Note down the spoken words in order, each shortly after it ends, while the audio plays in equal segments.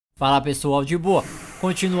Fala pessoal, de boa?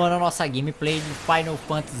 Continuando a nossa gameplay de Final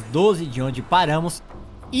Fantasy XII, de onde paramos.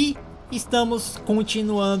 E estamos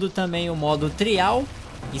continuando também o modo trial,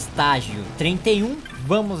 estágio 31.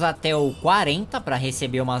 Vamos até o 40 para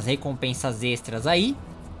receber umas recompensas extras aí.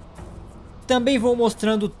 Também vou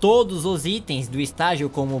mostrando todos os itens do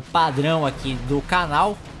estágio como padrão aqui do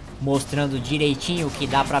canal, mostrando direitinho o que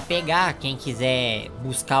dá para pegar. Quem quiser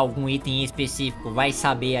buscar algum item específico vai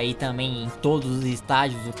saber aí também em todos os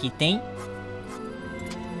estágios o que tem.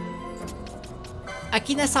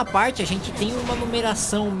 Aqui nessa parte a gente tem uma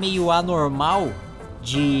numeração meio anormal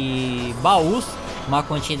de baús, uma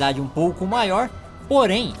quantidade um pouco maior.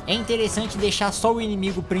 Porém, é interessante deixar só o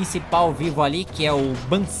inimigo principal vivo ali, que é o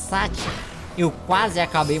Bansat. Eu quase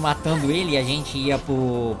acabei matando ele e a gente ia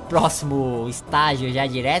pro próximo estágio já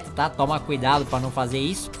direto, tá? Toma cuidado para não fazer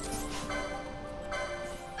isso.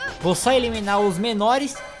 Vou só eliminar os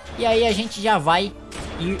menores e aí a gente já vai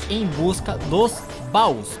ir em busca dos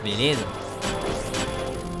baús, beleza?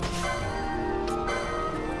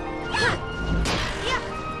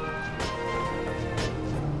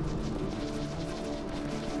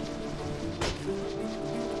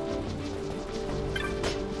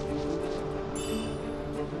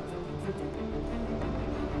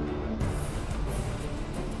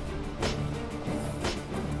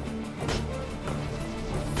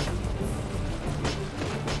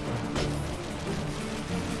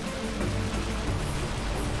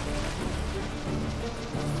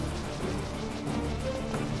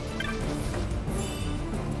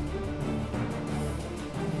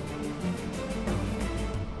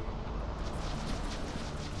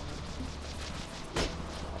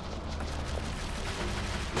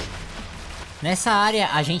 Nessa área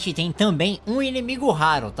a gente tem também um inimigo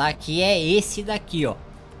raro, tá? Que é esse daqui, ó.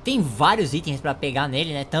 Tem vários itens pra pegar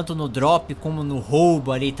nele, né? Tanto no drop como no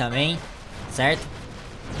roubo ali também, certo?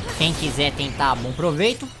 Quem quiser tentar, bom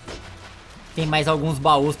proveito. Tem mais alguns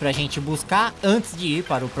baús pra gente buscar antes de ir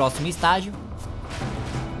para o próximo estágio.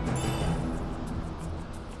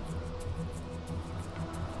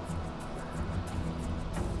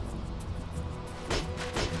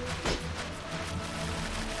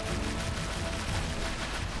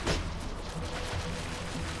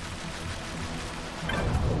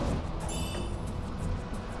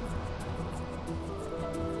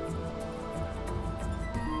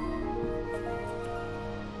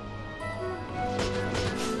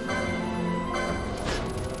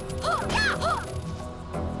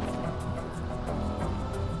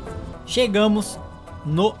 Chegamos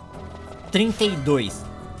no 32.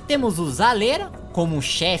 Temos o Zaleira como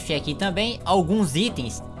chefe aqui também. Alguns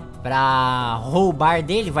itens para roubar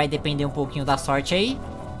dele, vai depender um pouquinho da sorte aí.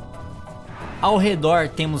 Ao redor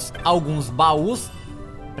temos alguns baús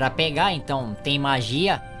para pegar, então tem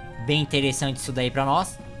magia. Bem interessante isso daí para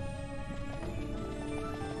nós.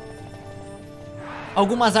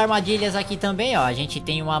 Algumas armadilhas aqui também, ó. A gente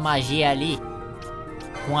tem uma magia ali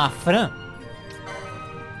com a Fran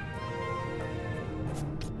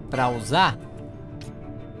para usar.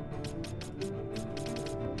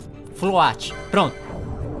 Float, pronto.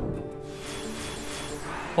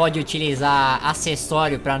 Pode utilizar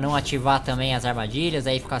acessório para não ativar também as armadilhas,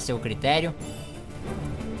 aí fica a seu critério.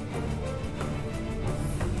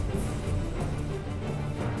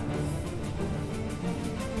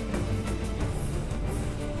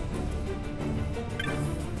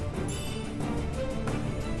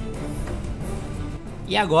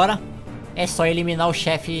 E agora é só eliminar o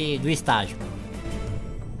chefe do estágio.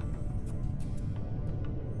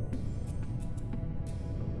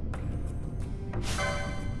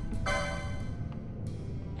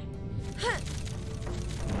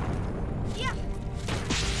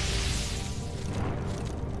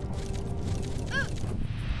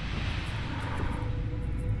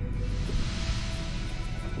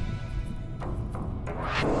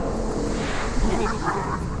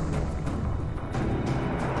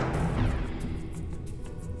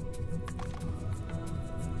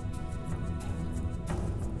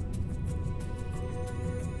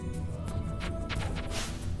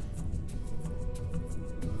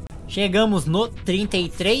 Chegamos no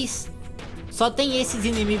 33. Só tem esses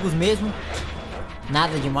inimigos mesmo.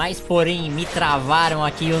 Nada demais. Porém me travaram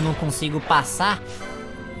aqui. Eu não consigo passar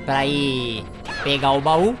para ir pegar o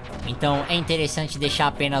baú. Então é interessante deixar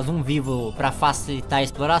apenas um vivo para facilitar a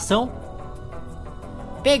exploração.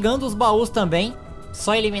 Pegando os baús também.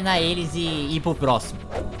 Só eliminar eles e ir pro próximo.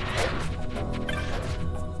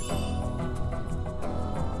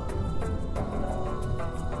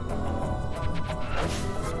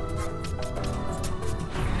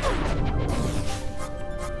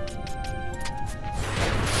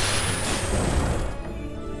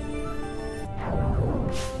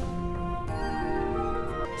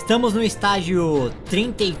 Estamos no estágio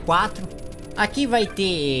 34. Aqui vai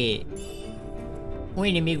ter um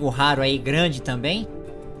inimigo raro aí, grande também.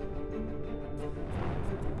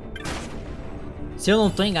 Se eu não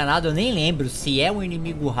tô enganado, eu nem lembro se é um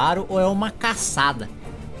inimigo raro ou é uma caçada.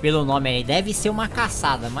 Pelo nome aí, deve ser uma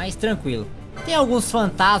caçada, mas tranquilo. Tem alguns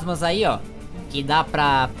fantasmas aí, ó, que dá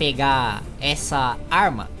pra pegar essa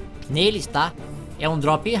arma neles, tá? É um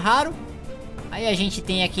drop raro. Aí a gente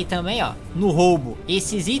tem aqui também, ó, no roubo,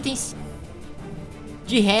 esses itens.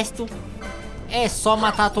 De resto, é só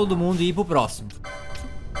matar todo mundo e ir pro próximo.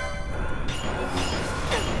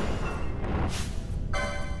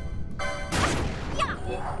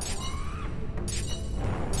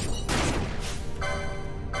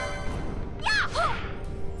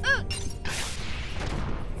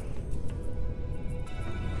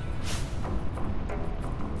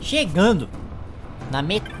 Chegando na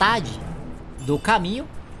metade do caminho,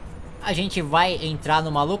 a gente vai entrar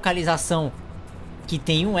numa localização que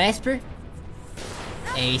tem um Esper.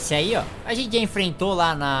 É esse aí, ó. A gente já enfrentou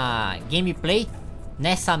lá na gameplay,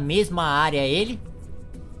 nessa mesma área ele.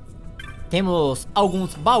 Temos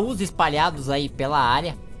alguns baús espalhados aí pela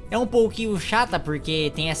área. É um pouquinho chata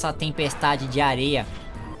porque tem essa tempestade de areia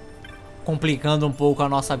complicando um pouco a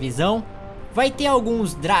nossa visão. Vai ter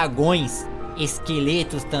alguns dragões,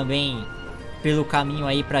 esqueletos também pelo caminho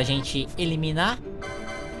aí pra gente eliminar.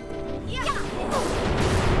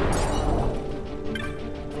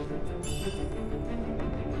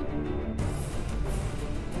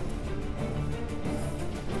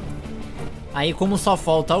 Aí, como só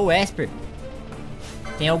falta o Esper,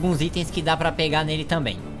 tem alguns itens que dá pra pegar nele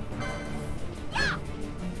também.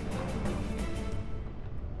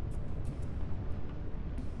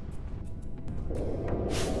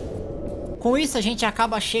 Com isso a gente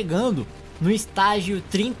acaba chegando no estágio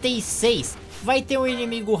 36. Vai ter um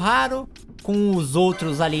inimigo raro com os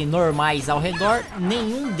outros ali normais ao redor.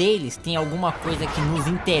 Nenhum deles tem alguma coisa que nos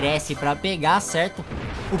interesse para pegar, certo?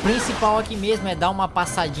 O principal aqui mesmo é dar uma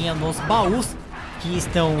passadinha nos baús que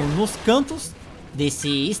estão nos cantos desse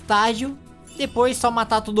estágio. Depois só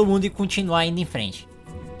matar todo mundo e continuar indo em frente.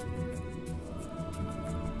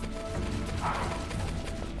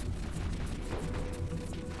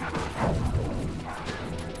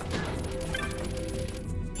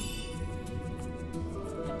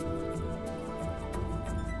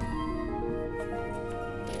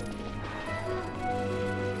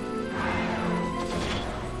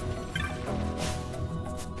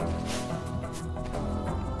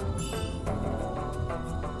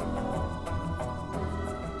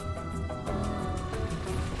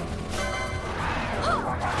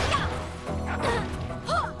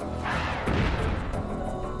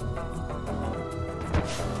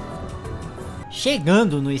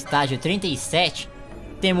 Chegando no estágio 37,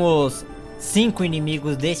 temos 5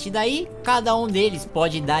 inimigos deste daí. Cada um deles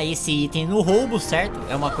pode dar esse item no roubo, certo?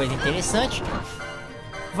 É uma coisa interessante.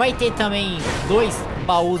 Vai ter também 2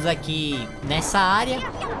 baús aqui nessa área.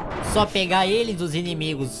 Só pegar eles dos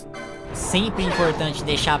inimigos. Sempre importante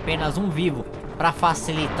deixar apenas um vivo para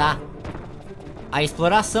facilitar a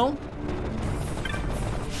exploração.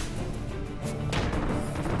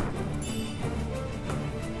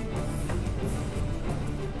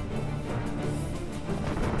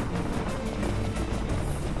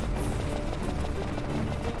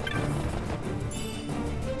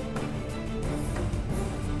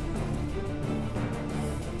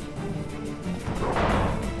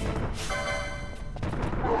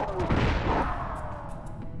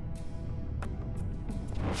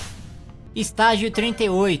 Estágio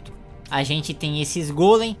 38, a gente tem esses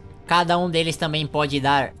golem, cada um deles também pode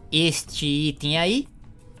dar este item aí.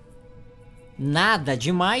 Nada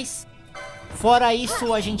demais. Fora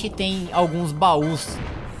isso, a gente tem alguns baús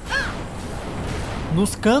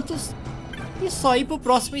nos cantos e só ir pro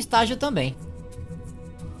próximo estágio também.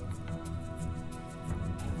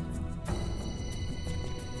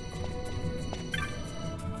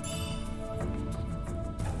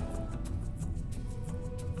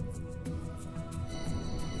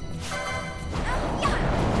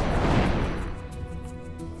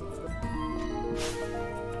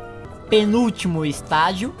 Penúltimo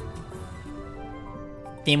estágio.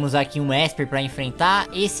 Temos aqui um Esper para enfrentar.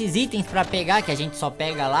 Esses itens para pegar que a gente só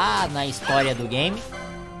pega lá na história do game.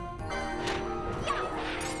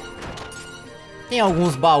 Tem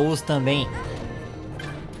alguns baús também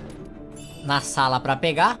na sala para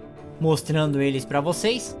pegar, mostrando eles para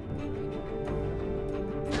vocês.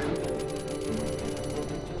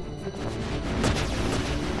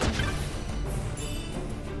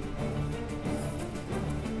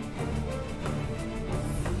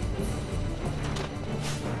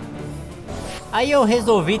 Aí eu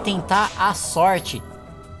resolvi tentar a sorte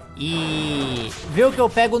e ver o que eu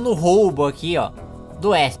pego no roubo aqui, ó,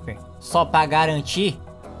 do Esper. Só para garantir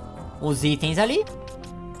os itens ali.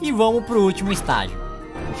 E vamos pro último estágio.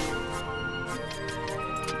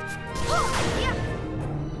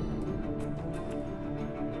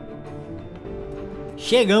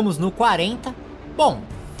 Chegamos no 40. Bom,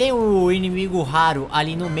 tem o inimigo raro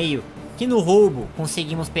ali no meio, que no roubo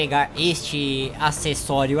conseguimos pegar este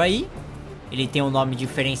acessório aí. Ele tem um nome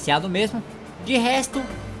diferenciado mesmo. De resto,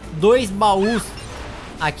 2 baús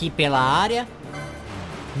aqui pela área.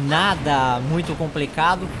 Nada muito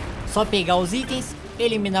complicado. Só pegar os itens,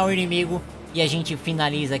 eliminar o inimigo e a gente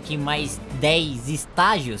finaliza aqui mais 10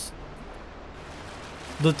 estágios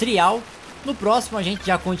do trial. No próximo a gente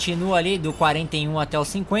já continua ali do 41 até o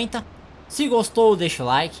 50. Se gostou, deixa o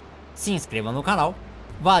like, se inscreva no canal.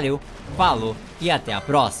 Valeu, falou e até a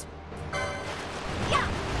próxima.